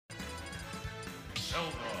Zelda.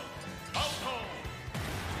 Falco.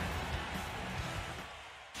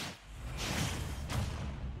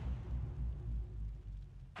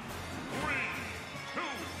 3, 2,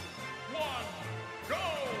 1, go!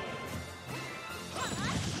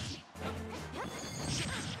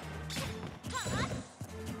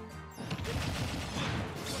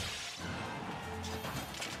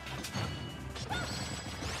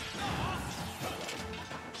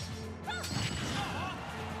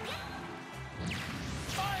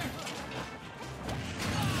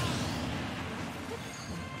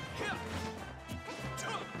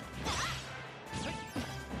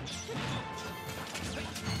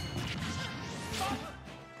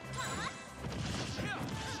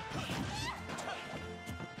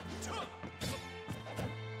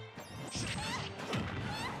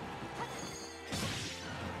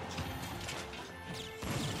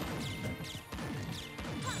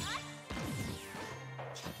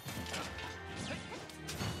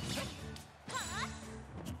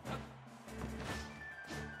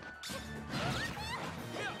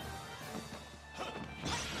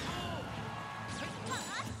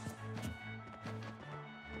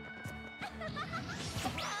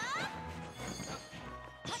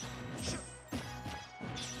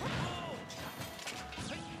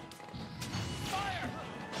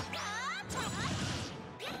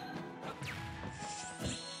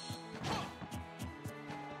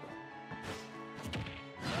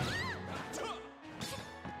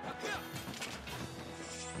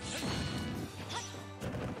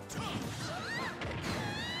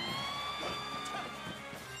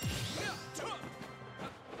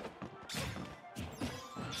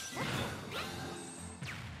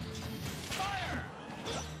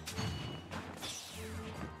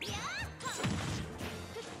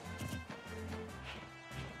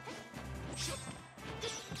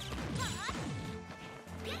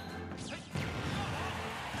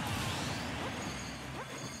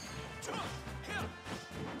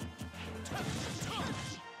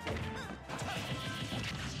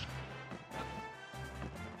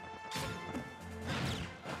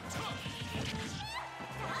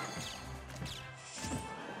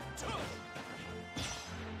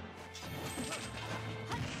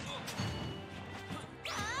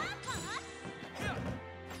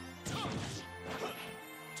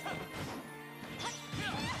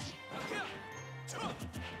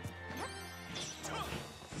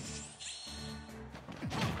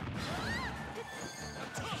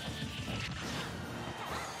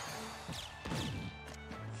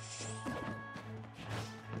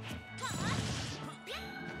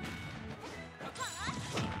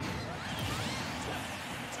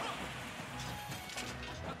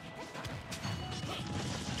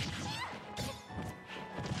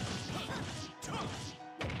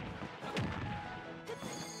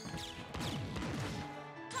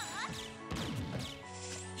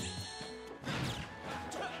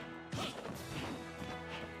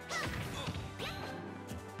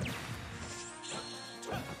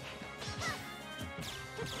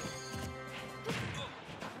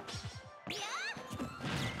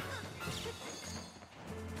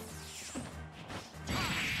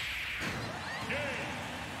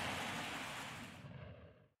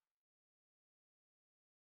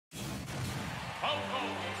 Falco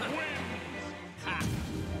wins! Ha!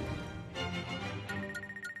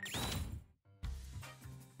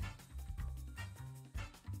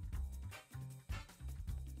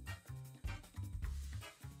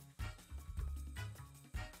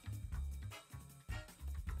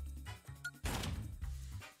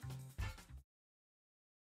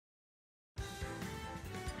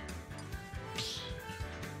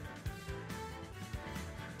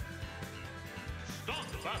 Start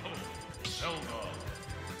the battle! Zelda!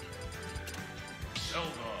 Zelda!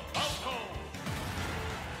 Falco!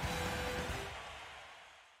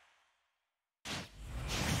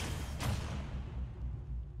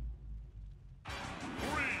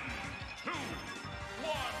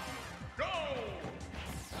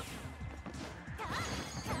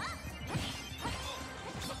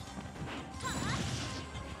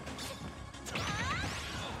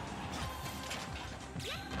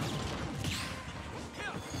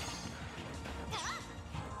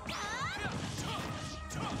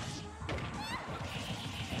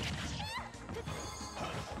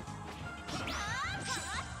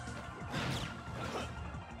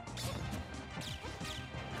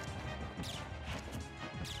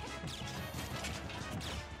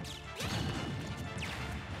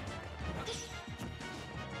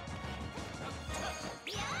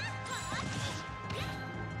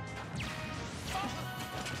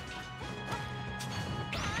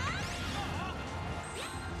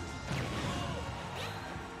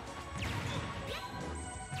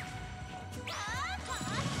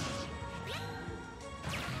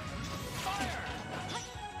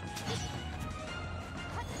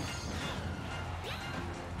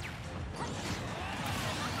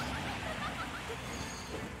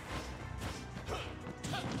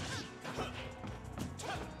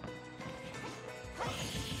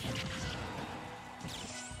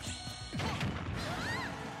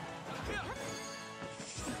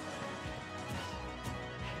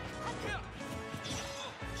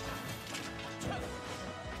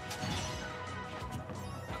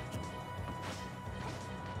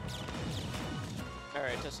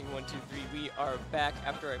 testing 1, 2, 3. We are back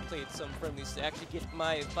after I played some friendlies to actually get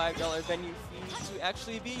my $5 venue fee to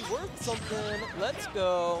actually be worth something. Let's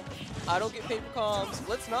go. I don't get paid for comms.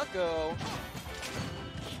 Let's not go.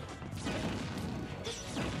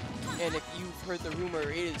 And if you've heard the rumor,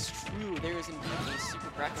 it is true. There is indeed a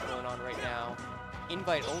secret bracket going on right now.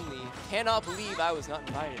 Invite only. Cannot believe I was not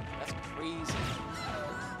invited. That's crazy.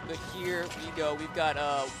 But here we go. We've got,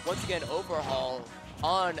 once again, OverhauL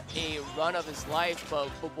on a run of his life, but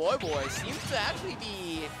Boboiboy seems to actually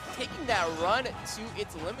be taking that run to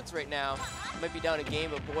its limits right now. Might be down a game,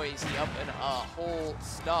 but boy, is he up in a whole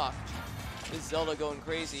stock. This Zelda going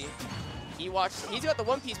crazy. He's got the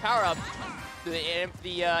One Piece power-up. The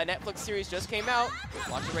Netflix series just came out.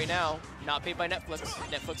 Watch it right now. Not paid by Netflix.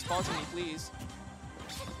 Netflix sponsor me, please.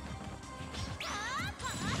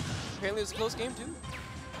 Apparently it was a close game, too.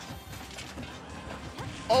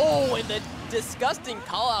 Oh, and the disgusting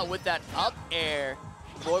call-out with that up air.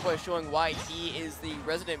 Boboiboy showing why he is the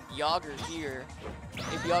resident Byogger here. A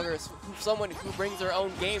Byogger is someone who brings their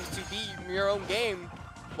own games to be your own game,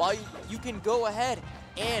 while you can go ahead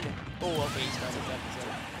and... Oh, okay, he's not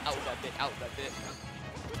out that bit, out that bit.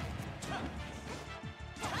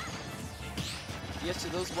 Yes, to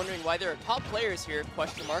those wondering why there are top players here,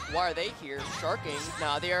 question mark, why are they here? Sharking.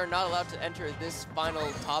 Nah, they are not allowed to enter this final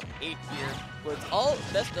top 8 here, where it's all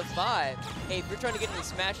best of 5. Hey, if you're trying to get into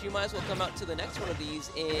Smash, you might as well come out to the next one of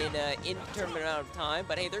these in indeterminate amount of time.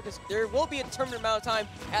 But hey, there will be a determinate amount of time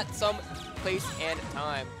at some place and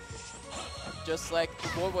time. Just like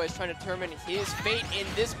Boboiboy is trying to determine his fate in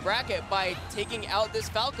this bracket by taking out this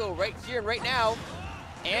Falco right here and right now.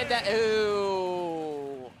 And that,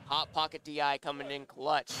 ooh, Hot Pocket DI coming in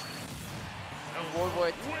clutch.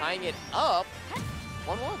 Boboiboy tying it up,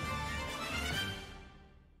 1-1.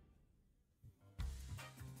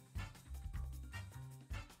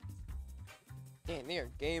 Damn, they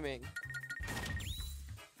are gaming.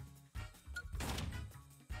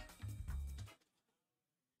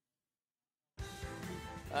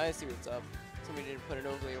 I see what's up. Somebody didn't put an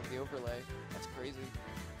overlay over the overlay. That's crazy.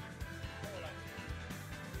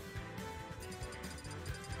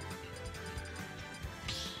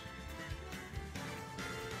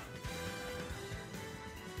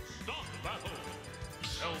 Stop battle.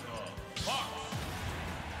 Zelda. Fox.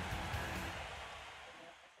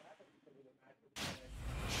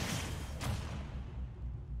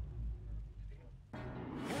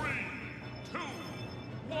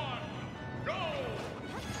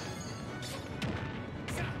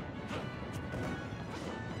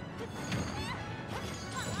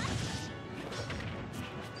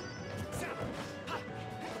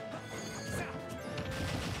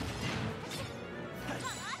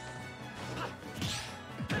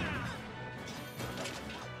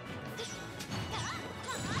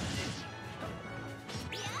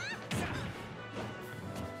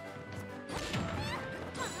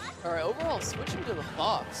 Alright, overall switching to the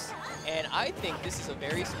Fox, and I think this is a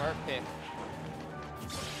very smart pick.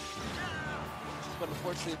 But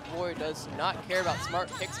unfortunately, Boy does not care about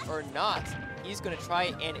smart picks or not. He's going to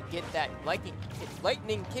try and get that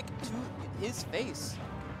lightning kick to his face.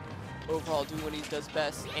 OverhauL doing what he does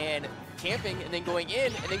best, and camping, and then going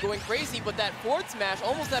in, and then going crazy, but that forward smash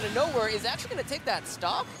almost out of nowhere is actually going to take that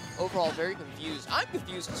stock. OverhauL very confused. I'm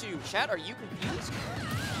confused too. Chat, are you confused?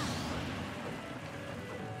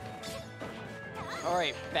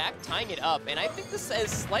 Alright, back tying it up, and I think this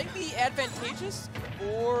is slightly advantageous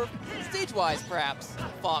for stage-wise, perhaps,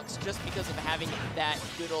 Fox, just because of having that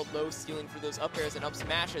good old low ceiling for those up airs and up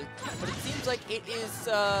smashes. But it seems like it is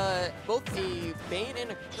both a bane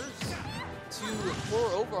and a curse to poor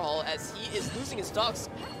OverhauL, as he is losing his stocks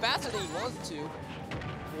faster than he wants to.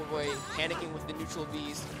 Boy, panicking with the neutral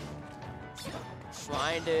Vs.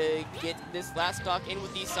 Trying to get this last stock in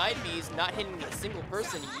with these side Bs, not hitting a single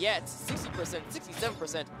person yet. 60%,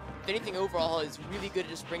 67%. If anything, OverhauL is really good at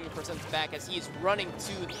just bringing percents back as he is running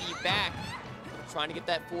to the back. Trying to get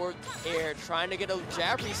that forward air, trying to get a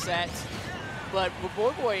jab reset. But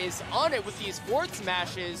Boboiboy is on it with these forward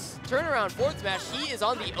smashes. Turnaround forward smash, he is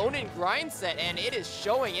on the own and grind set, and it is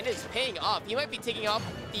showing, it is paying off. He might be taking off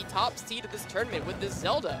the top seed of this tournament with this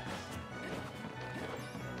Zelda.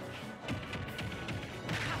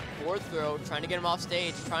 Forward throw, trying to get him off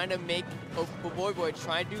stage, trying to make Boboiboy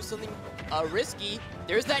try to do something risky.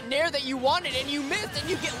 There's that nair that you wanted and you missed, and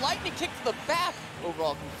you get lightning kick to the back.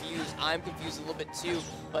 OverhauL confused. I'm confused a little bit too,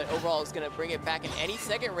 but OverhauL is going to bring it back in any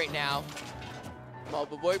second right now. While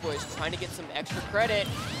Boboiboy is trying to get some extra credit.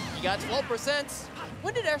 He got 12%.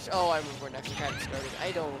 When did extra? Oh, I remember when extra credit started.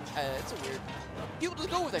 I don't. It's a weird. People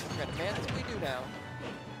just go with extra credit, man. That's what we do now.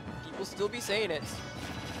 People still be saying it.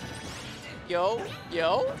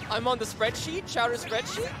 Yo, I'm on the spreadsheet, Chowder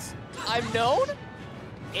spreadsheet. I'm known.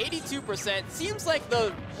 82%. Seems like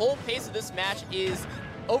the whole pace of this match is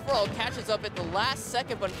OverhauL catches up at the last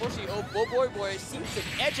second, but unfortunately, Boboiboy seems to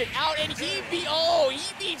edge it out, and he beat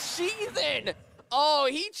Sheathen. Oh,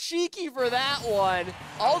 he cheeky for that one.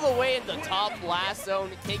 All the way in the top blast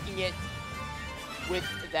zone, taking it with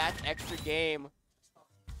that extra game.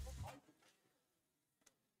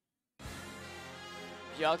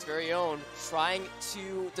 Yog's very own, trying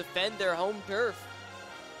to defend their home turf.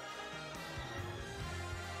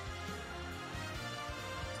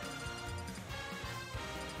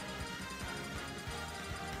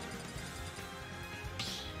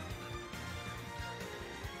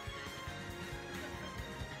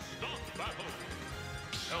 Stop battle.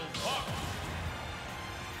 Zelda.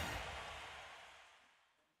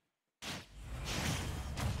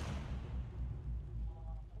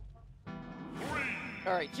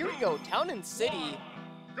 All right, here we go. Town and City.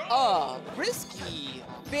 Risky.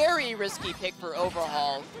 Very risky pick for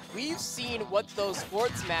OverhauL. We've seen what those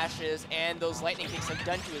forward smashes and those lightning kicks have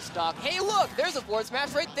done to his stock. Hey, look, there's a forward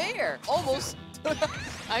smash right there. Almost.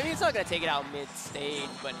 I mean, it's not going to take it out mid-stage,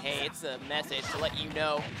 but hey, it's a message to let you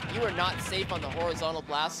know you are not safe on the horizontal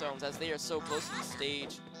blast zones as they are so close to the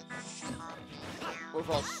stage.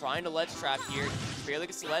 OverhauL's trying to ledge trap here. Barely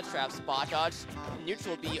gets the ledge trap. Spot dodge.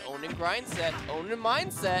 Neutral B. Own and grind set. Own and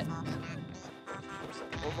mindset.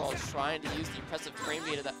 OverhauL's trying to use the impressive frame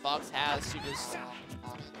data that Fox has to just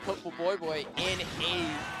put Boboiboy in a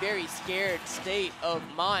very scared state of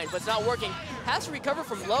mind, but it's not working. Has to recover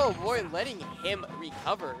from low. Boy, letting him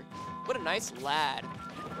recover. What a nice lad.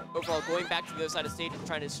 OverhauL going back to the other side of the stage and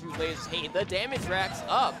trying to shoot lasers. Hey, the damage racks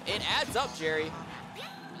up. It adds up, Jerry.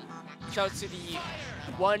 Shout out to the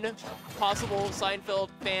one possible Seinfeld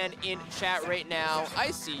fan in chat right now.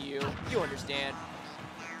 I see you. You understand.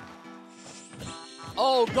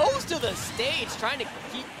 Oh, goes to the stage, trying to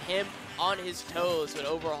keep him on his toes, but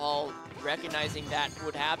OverhauL, recognizing that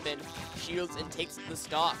would happen, shields and takes the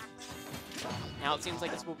stock. Now it seems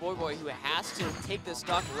like it's Boboiboy who has to take this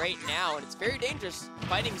stock right now, and it's very dangerous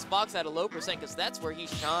fighting Spox at a low percent because that's where he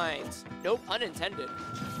shines. No pun intended.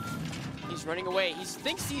 He's running away. He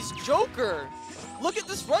thinks he's Joker. Look at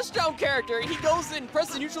this rushdown character. He goes in,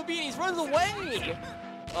 presses the neutral B, and he runs away.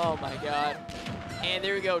 Oh my god. And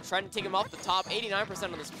there we go, trying to take him off the top.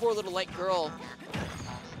 89% on this poor little light girl.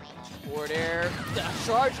 Forward air,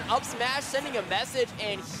 charge up smash, sending a message,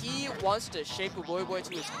 and he wants to shake Boboiboy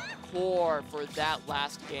to his core for that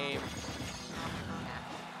last game.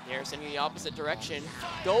 They're sending the opposite direction.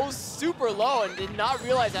 Goes super low and did not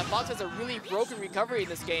realize that Fox has a really broken recovery in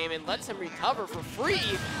this game and lets him recover for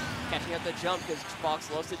free. Catching out the jump because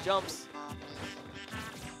Fox loves the jumps.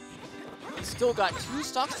 He's still got 2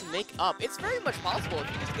 stocks to make up. It's very much possible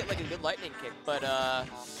if you just get like a good lightning kick, but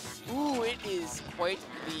ooh, it is quite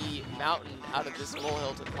the mountain out of this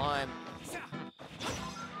molehill to climb.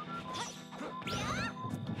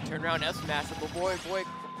 Turn around F smash, but Boboiboy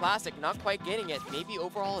classic, not quite getting it. Maybe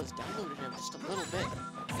OverhauL has downloaded him just a little bit.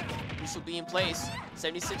 This will be in place.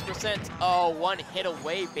 76%. Oh, one hit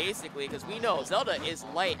away basically, because we know Zelda is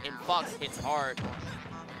light and Fox hits hard.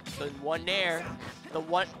 So one nair.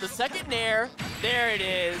 The second nair, there it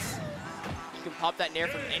is. You can pop that nair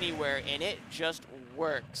from anywhere, and it just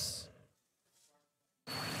works.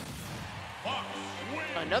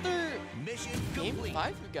 Another game 5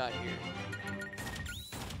 we got here.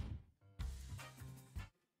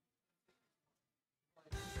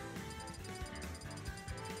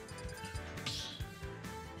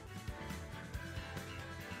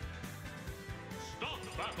 Stop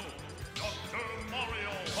battle. Dr.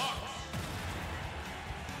 Mario Fox.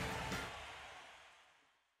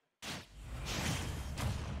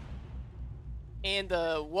 And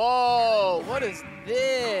whoa, what is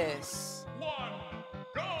this? 1,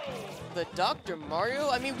 go! The Dr. Mario?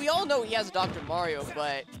 I mean, we all know he has a Dr. Mario,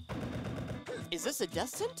 but is this a death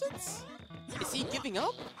sentence? Is he giving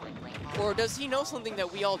up? Or does he know something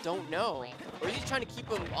that we all don't know? Or is he trying to keep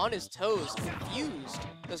him on his toes, confused?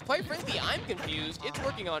 Because quite frankly, I'm confused. It's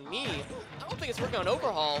working on me. I don't think it's working on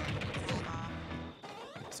OverhauL.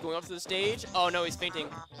 He's going up to the stage. Oh no, he's fainting.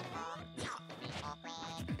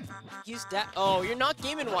 He's oh, you're not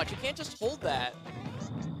Game & Watch. You can't just hold that.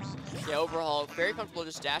 Yeah, OverhauL, very comfortable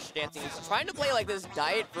just dash dancing. He's trying to play like this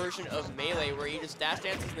diet version of Melee where he just dash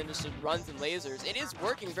dances and then just runs and lasers. It is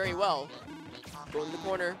working very well. Going to the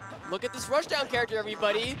corner. Look at this rushdown character,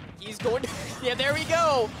 everybody. He's going to, yeah, there we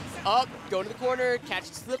go. Up, go to the corner, catch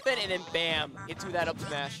it slipping, and then bam, hits with that up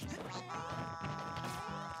smash.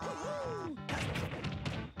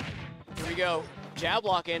 Here we go. Jab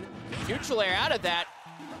lock in. Neutral air out of that.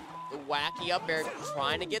 The wacky up air,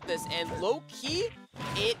 trying to get this. And low-key,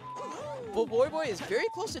 Boboiboy is very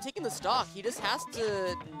close to taking the stock. He just has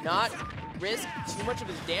to not risk too much of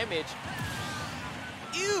his damage.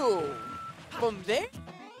 Ew! From there,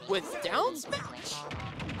 with down smash?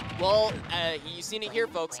 Well, you've seen it here,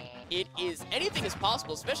 folks. Anything is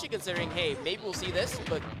possible, especially considering, hey, maybe we'll see this,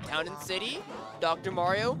 but Town and City, Dr.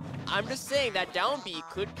 Mario, I'm just saying that down B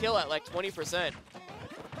could kill at like 20%.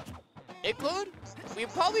 It could. We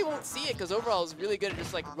probably won't see it because OverhauL is really good at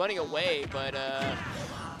just like running away, but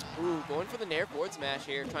ooh, going for the Nair forward smash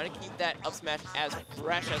here, trying to keep that up smash as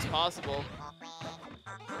fresh as possible.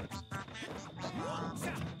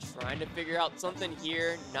 Trying to figure out something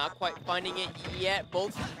here, not quite finding it yet.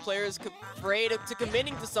 Both players afraid to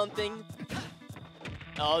committing to something.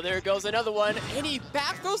 Oh, there goes another one, and he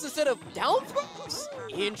back throws instead of down throws?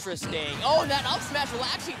 Interesting. Oh, and that up smash will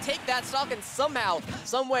actually take that stock, and somehow,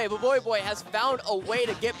 someway, Boboiboy has found a way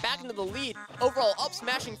to get back into the lead. OverhauL up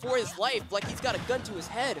smashing for his life, like he's got a gun to his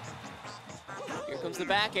head. Here comes the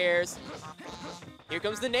back airs. Here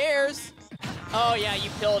comes the nairs. Oh yeah, you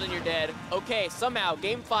killed and you're dead. Okay, somehow,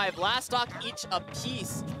 game 5, last stock each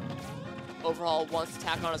apiece. OverhauL wants to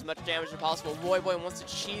tack on as much damage as possible. Boboiboy wants to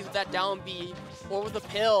cheese with that down B or with a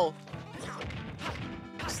pill.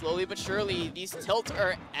 Slowly but surely, these tilts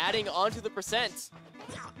are adding on to the percent.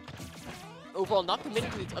 OverhauL not committing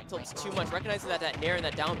to these up tilts too much, recognizing that that Nair and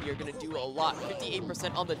that down B are going to do a lot.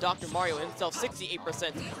 58% on the Dr. Mario himself,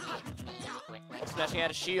 68%. Smashing out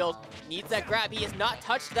a shield, needs that grab. He has not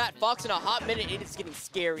touched that Fox in a hot minute. It is getting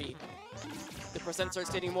scary. The percent starts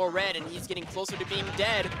getting more red, and he's getting closer to being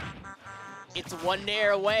dead. It's one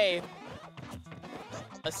Nair away.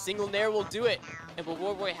 A single Nair will do it, and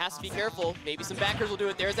Boboiboy has to be careful. Maybe some backers will do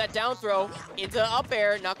it. There's that down throw into up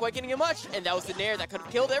air, not quite getting it much, and that was the Nair that could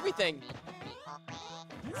have killed everything.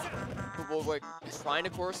 Boboiboy trying to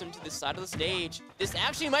course him to the side of the stage. This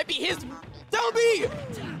actually might be his down B!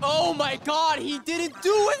 Oh my god, he didn't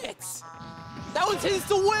do it! That was his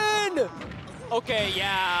to win! Okay,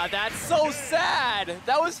 yeah, that's so sad.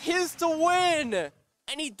 That was his to win!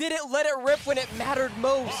 And he didn't let it rip when it mattered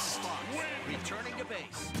most. Returning to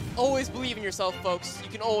base. Always believe in yourself, folks. You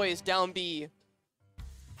can always down B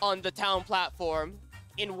on the town platform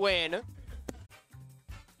and win.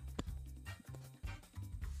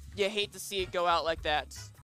 You hate to see it go out like that.